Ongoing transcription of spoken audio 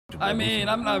I mean,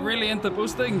 I'm not really into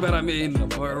boosting, but I mean,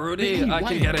 for Rudy, I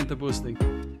can get into boosting.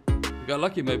 You got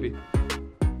lucky, maybe.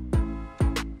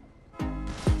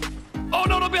 Oh,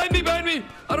 no, behind me!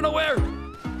 I don't know where!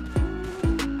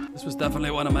 This was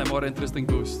definitely one of my more interesting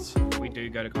boosts. We do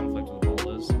go to conflict with the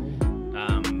boulders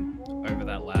over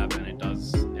that lab, and it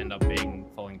does end up being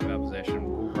falling to our possession.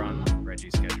 We'll run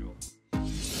Reggie's schedule.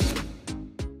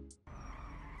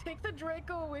 Take the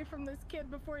Draco away from this kid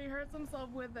before he hurts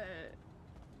himself with it.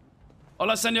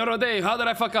 Hola, Senor O'Day. How did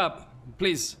I fuck up?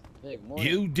 Please.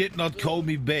 You did not call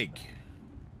me big.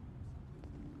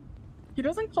 He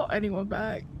doesn't call anyone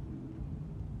back.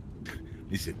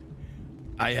 Listen,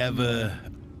 I have a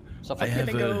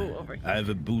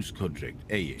boost contract.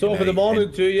 Hey, Top of the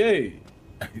morning to you.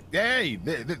 Hey,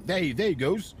 there he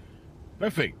goes.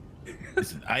 Perfect.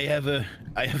 Listen, I have a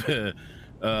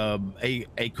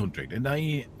contract, and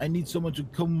I need someone to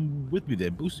come with me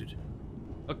there, boost it.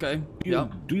 Okay.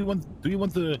 Do you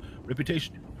want the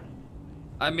reputation?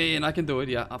 I mean, I can do it.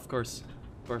 Yeah, of course.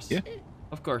 Yeah.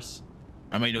 Of course.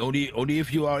 I mean, only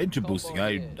if you are into boosting.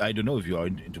 I don't know if you are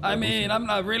into boosting. I mean, I'm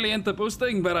not really into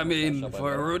boosting, but I mean,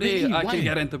 for Rudy, I can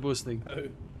get into boosting.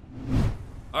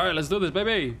 All right, let's do this,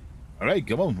 baby. All right,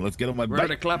 come on, let's get on my bike. We're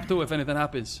to clap too if anything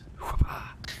happens.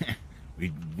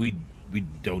 we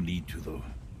don't need to though.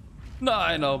 No,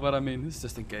 I know, but I mean, it's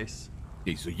just in case.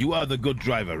 Okay, so you are the good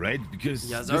driver, right? Because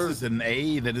yes, this is an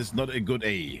A that is not a good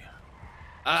A.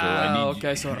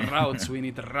 Okay, so routes. We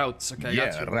need routes. Okay,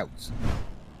 yeah, routes.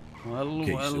 Well.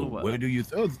 Where do you?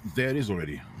 Oh, there it is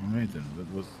already. All right then.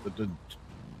 That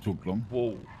took long.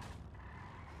 Whoa.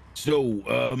 So,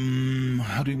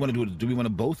 how do you want to do it? Do we want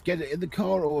to both get in the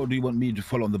car, or do you want me to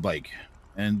follow on the bike,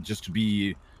 and just to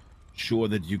be sure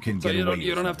that you can get away?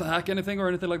 You don't have to hack anything or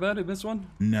anything like that in this one?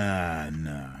 Nah.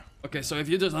 Okay, so if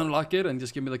you just unlock it and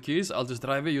just give me the keys, I'll just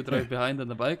drive it. You drive behind in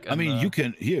the bike. And, I mean, you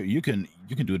can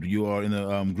do it. You are in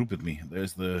a group with me.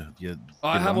 There's the. Oh,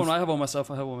 I have one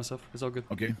myself. It's all good.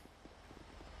 Okay.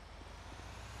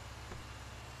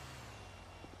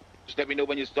 Just let me know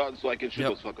when you're starting so I can shoot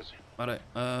those fuckers. Alright,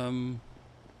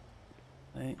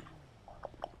 hey.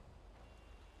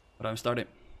 But I'm starting.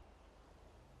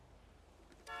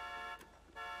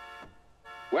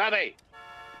 Where are they?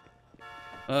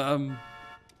 I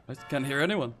can't hear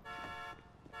anyone.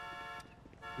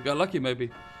 You got lucky,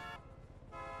 maybe.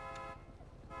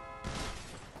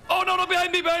 Oh, no,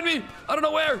 behind me! I don't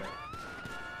know where!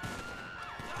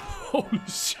 Holy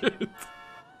shit.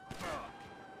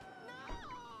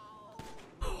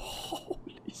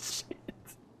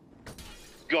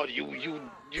 God, you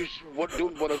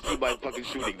don't want to see my fucking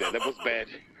shooting there. That was bad.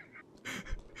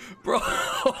 Bro,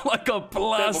 I got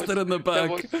blasted in the back.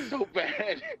 That was so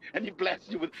bad. And he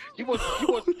blasted you with. He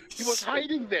was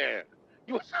hiding there.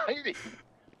 He was hiding.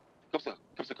 Cops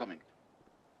are coming.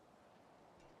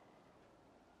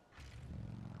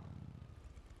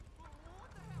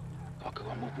 Oh, come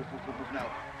on, move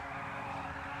now.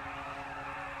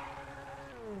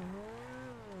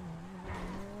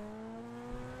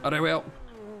 Are they well?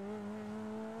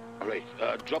 Alright,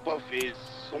 drop off is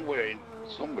somewhere.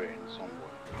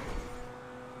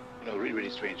 You know, really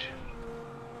strange.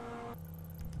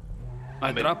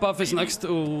 Drop off is next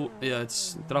to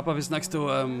drop off is next to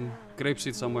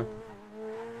grapeseed somewhere.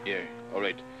 Yeah,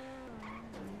 alright.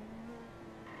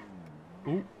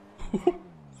 Ooh.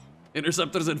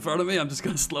 Interceptor's in front of me. I'm just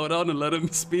gonna slow down and let him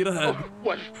speed ahead.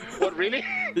 Oh, what really?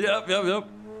 Yep.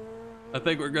 I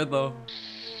think we're good though.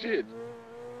 Shit.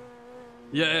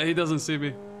 Yeah, he doesn't see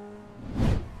me.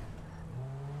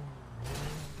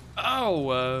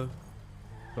 Oh,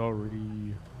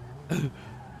 sorry.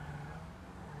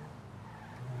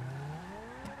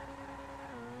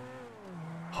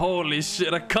 Holy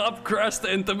shit, a cop crashed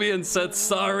into me and said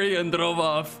sorry and drove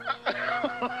off.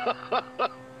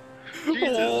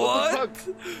 Jesus, what?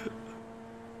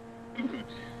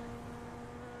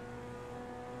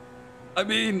 I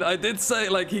mean, I did say,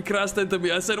 like, he crashed into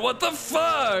me. I said, what the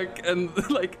fuck? And,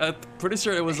 like, I'm pretty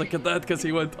sure it was a cadet because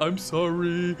he went, I'm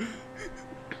sorry.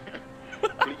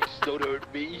 Please don't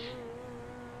hurt me.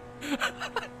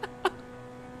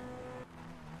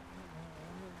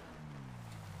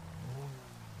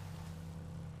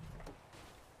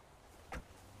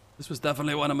 This was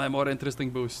definitely one of my more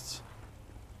interesting boosts.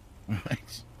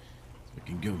 Alright. We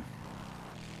can go.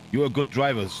 You're a good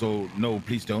driver, so no,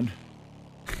 please don't.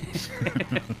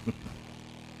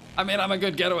 I mean, I'm a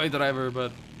good getaway driver,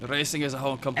 but racing is a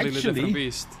whole completely different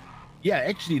beast. Yeah,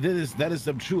 actually, that is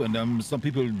true, and some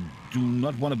people do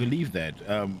not want to believe that.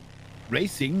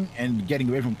 Racing and getting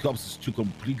away from cops is two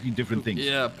completely different things.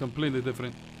 Yeah, completely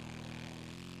different.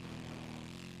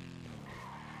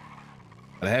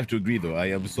 But I have to agree, though.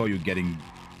 I saw you getting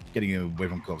away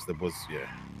from cops. That was, yeah,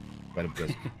 quite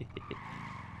impressive.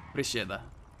 Appreciate that.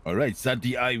 All right,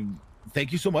 Santi, I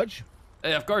thank you so much.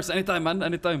 Hey, of course, anytime, man,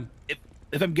 anytime.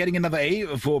 If I'm getting another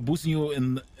A for boosting you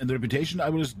in the reputation, I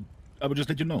will just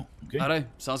let you know. Okay. All right,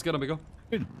 sounds good, amigo.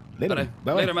 Good. Later. All right.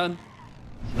 Bye. Later, man.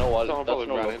 No, Someone probably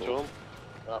ran into him.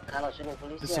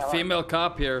 There's a female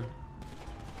cop here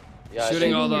Yeah,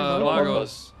 shooting all the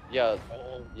Vagos. Yeah,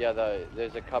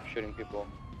 there's a cop shooting people.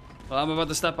 Well, I'm about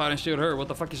to step out and shoot her. What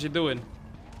the fuck is she doing?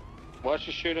 Why is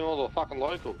she shooting all the fucking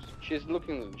locals? She's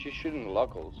shooting the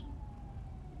locals.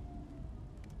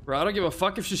 Bro, I don't give a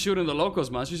fuck if she's shooting the locals,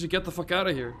 man. She should get the fuck out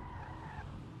of here.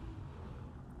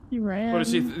 You ran. What is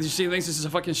she thinks this is a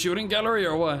fucking shooting gallery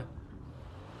or what?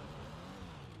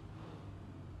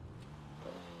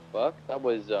 Fuck, that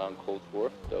was called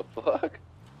for. The fuck?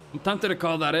 I'm tempted to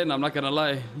call that in, I'm not gonna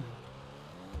lie.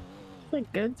 It's a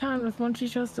good time with when she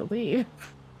chose to leave.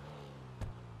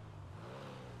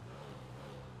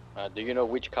 Do you know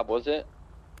which cop was it?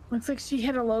 Looks like she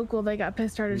hit a local. They got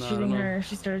pissed, started No, I shooting don't know. her.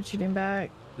 She started shooting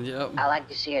back. Yep. I like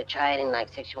to see her try it in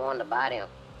like section 1 to body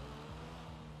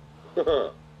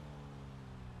him.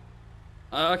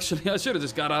 Actually, I should have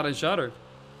just got out and shot her.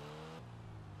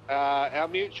 Our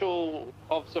mutual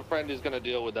officer friend is going to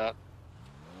deal with that.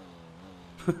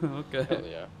 Okay. Hell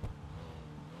yeah.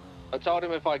 I told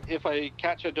him if I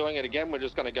catch her doing it again, we're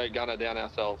just going to go gun her down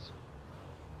ourselves.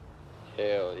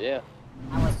 Hell yeah.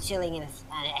 I was chilling and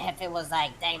if it was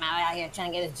like, dang, man, I'm out here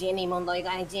trying to get this Jenny, Mundo, you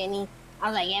got any Jenny? I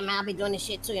was like, yeah, man, I'll be doing this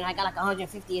shit too. You know, I got like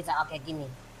 150. He's like, okay, give me.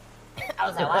 I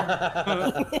was like,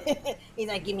 what? He's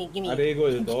like, give me. How do you go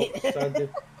to the dog, Santi?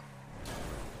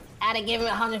 I had to give him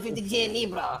 150 Jenny,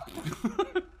 bro.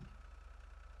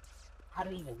 How do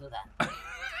we even do that?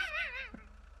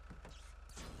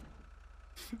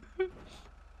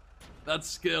 That's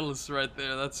skills right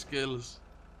there, that's skills.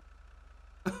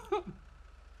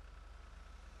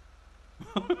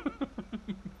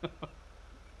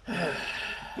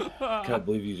 Can't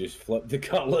believe you just flipped the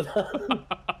cutlet.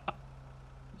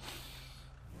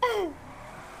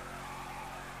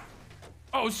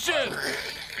 Oh shit!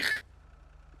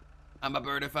 I'm a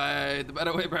birdified. The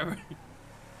better way, brother.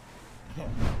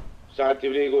 Santi,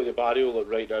 we need to go to the barrio like,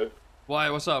 right now. Why?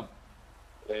 What's up?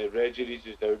 Reggie needs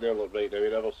us down there like, right now. He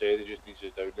never said, he just needs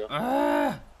us down there.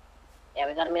 Ah! Yeah,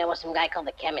 we gotta meet up with some guy called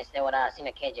the chemist there with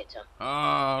Senior KJ too.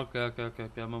 Oh,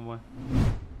 okay. I'm on my way.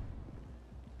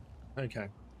 Okay.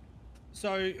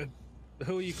 So,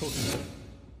 who are you cooking for?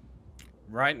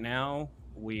 Right now,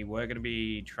 we were going to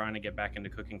be trying to get back into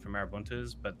cooking for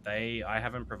Marabuntas, but I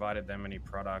haven't provided them any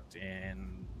product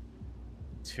in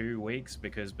 2 weeks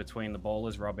because between the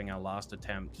ballers robbing our last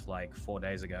attempt like 4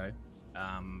 days ago,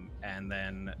 and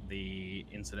then the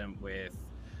incident with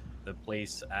the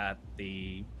police at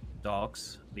the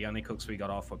docks, the only cooks we got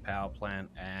off were power plant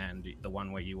and the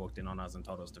one where you walked in on us and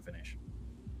told us to finish.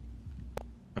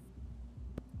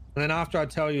 And then after I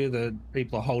tell you that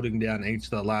people are holding down each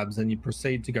of the labs, then you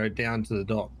proceed to go down to the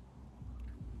dock.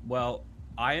 Well,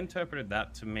 I interpreted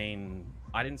that to mean...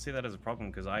 I didn't see that as a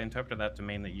problem because I interpreted that to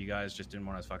mean that you guys just didn't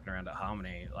want us fucking around at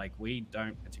Harmony. Like, we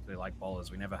don't particularly like ballers.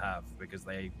 We never have because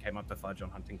they came up to Fudge on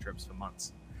hunting trips for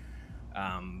months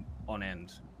on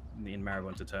end in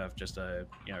Marabunta turf just to,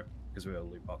 you know, because we were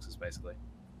loot boxes basically.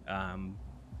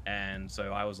 And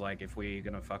so I was like, if we're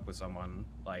going to fuck with someone,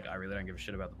 like, I really don't give a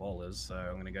shit about the ballers, so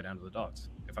I'm going to go down to the docks.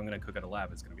 If I'm going to cook at a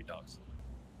lab, it's going to be docks.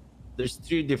 There's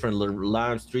 3 different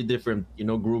labs, 3 different,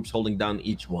 groups holding down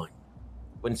each one.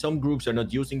 When some groups are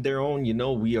not using their own,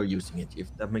 we are using it, if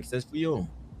that makes sense for you.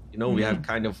 We have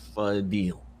kind of a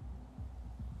deal.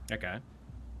 Okay.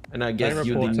 And I guess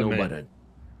you didn't know about it.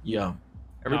 Yeah.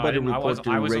 Everybody report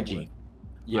to Reggie.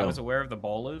 I was aware of the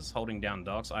ballers holding down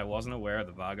docks. I wasn't aware of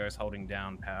the Vagos holding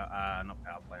down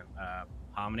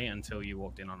Harmony until you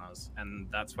walked in on us, and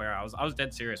that's where I was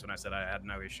dead serious when I said I had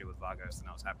no issue with Vagos, and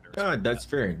I was happy to respect Yeah, that's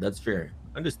fair. That's fair.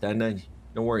 Understand that.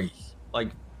 No worries. Like,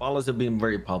 ballers have been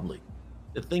very public.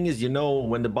 The thing is,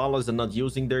 when the ballers are not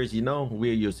using theirs,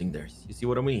 we're using theirs. You see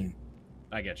what I mean?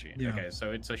 I get you. Yeah. Okay,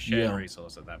 so it's a shared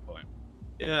resource at that point.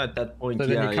 Yeah, at that point, So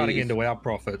then you're cutting into our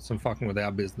profits and fucking with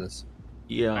our business.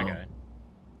 Yeah. Okay.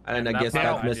 And I guess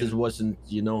that message wasn't,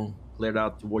 cleared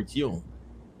out towards you.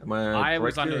 Am I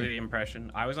was correct under here? the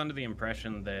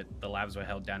impression that the labs were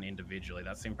held down individually.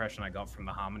 That's the impression I got from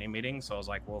the Harmony meeting. So I was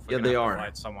like, well, if we're gonna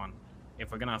fight someone,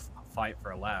 if we're gonna fight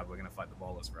for a lab, we're gonna fight the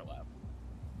ballers for a lab.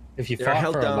 If you fight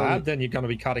for a lab, then you're going to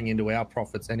be cutting into our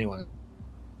profits anyway.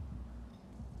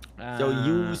 So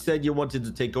you said you wanted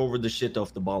to take over the shit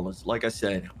off the ballers. Like I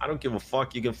said, I don't give a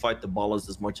fuck. You can fight the ballers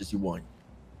as much as you want.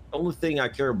 The only thing I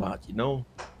care about,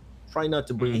 try not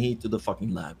to bring heat to the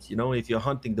fucking labs. You know, if you're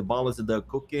hunting the ballas that they're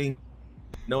cooking,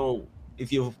 no,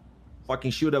 if you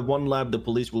fucking shoot at one lab, the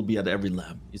police will be at every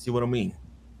lab. You see what I mean?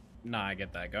 No, I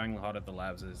get that. Going hot at the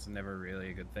labs is never really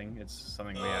a good thing. It's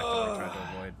something we actively try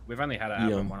to avoid. We've only had it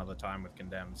happen one other time with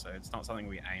Condemned, so it's not something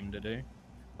we aim to do.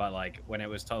 But like when I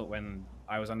was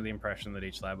under the impression that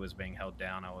each lab was being held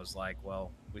down, I was like,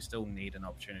 well, we still need an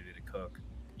opportunity to cook.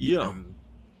 Yeah.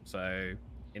 So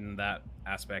in that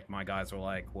aspect, my guys were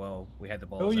like, well, we had the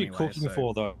balls. Who are you anyway, cooking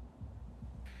for, though?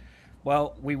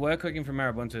 Well, we were cooking for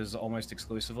Marabuntas almost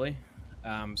exclusively.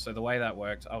 So the way that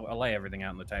worked, I'll lay everything out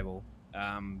on the table.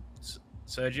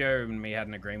 Sergio and me had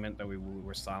an agreement that we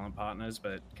were silent partners,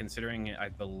 but considering I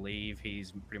believe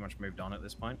he's pretty much moved on at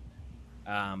this point,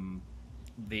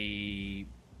 the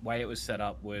way it was set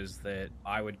up was that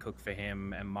I would cook for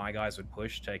him and my guys would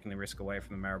push, taking the risk away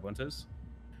from the Marabuntas.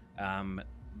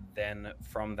 Then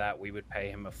from that, we would pay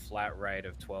him a flat rate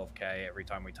of 12K every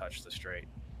time we touched the street.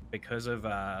 Because of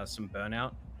some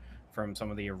burnout from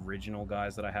some of the original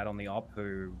guys that I had on the op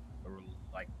who were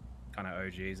like kind of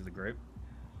OGs of the group.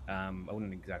 I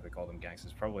wouldn't exactly call them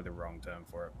gangsters, probably the wrong term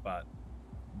for it, but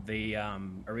the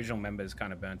original members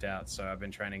kind of burnt out, so I've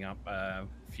been training up a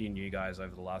few new guys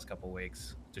over the last couple of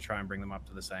weeks to try and bring them up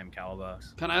to the same caliber.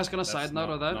 Can I ask on a side note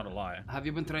of that? Not a lie. Have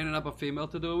you been training up a female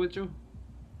to do it with you?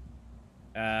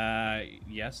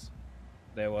 Yes.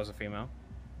 There was a female.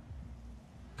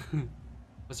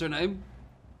 What's her name?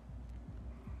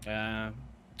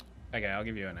 Okay, I'll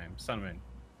give you her name. Sun Moon.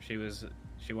 She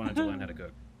wanted to learn how to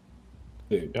cook.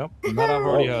 Yep, that I've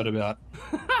already heard about.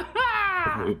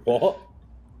 What?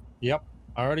 Yep,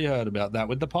 I already heard about that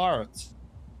with the pirates.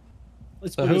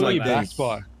 So who are like you backed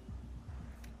by?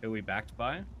 Who are we backed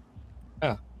by?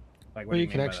 Yeah. Like, what are your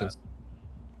connections?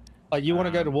 Like, you want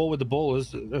to go to war with the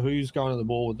ballers? Who's going to the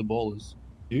war with the ballers?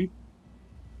 You?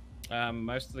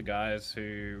 Most of the guys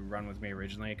who run with me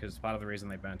originally, because part of the reason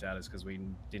they burnt out is because we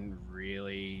didn't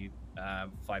really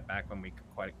fight back when we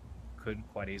could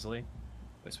quite easily,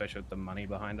 especially with the money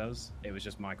behind us. It was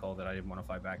just my call that I didn't want to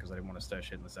fight back because I didn't want to stir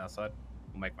shit in the south side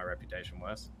or make my reputation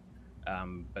worse.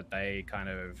 But they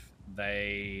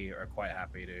are quite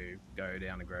happy to go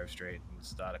down to Grove Street and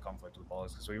start a conflict with the ballers,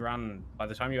 because we run, by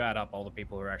the time you add up all the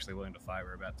people who are actually willing to fight,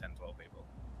 we're about 10-12 people.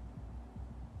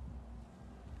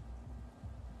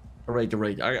 All right.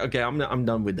 Okay, I'm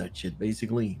done with that shit,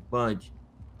 basically. But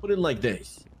put it like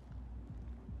this.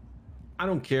 I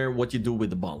don't care what you do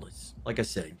with the ballers. Like I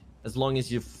said, as long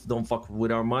as you don't fuck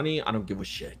with our money, I don't give a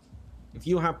shit. If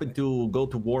you happen to go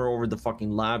to war over the fucking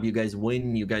lab, you guys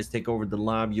win, you guys take over the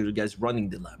lab, you guys running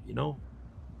the lab, you know?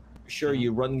 Sure,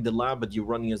 you're running the lab, but you're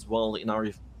running as well in our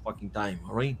fucking time,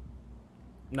 all right?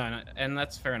 No, and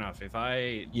that's fair enough. If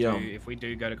if we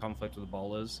do go to conflict with the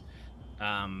ballers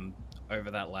over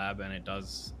that lab and it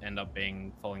does end up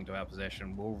falling to our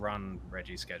possession, we'll run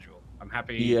Reggie's schedule. I'm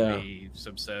happy to be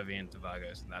subservient to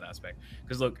Vagos in that aspect.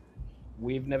 Because look,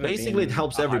 we've never basically it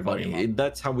helps everybody.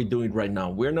 That's how we do it right now.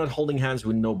 We're not holding hands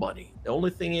with nobody. The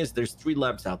only thing is there's 3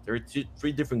 labs out there,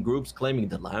 3 different groups claiming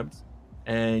the labs,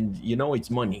 and you know it's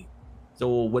money.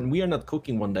 So when we are not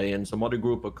cooking one day and some other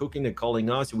group are cooking and calling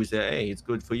us, we say, hey, it's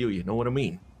good for you, you know what I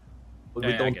mean? But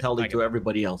we don't tell it to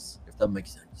everybody else, if that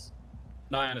makes sense.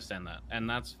 No, I understand that, and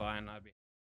that's fine.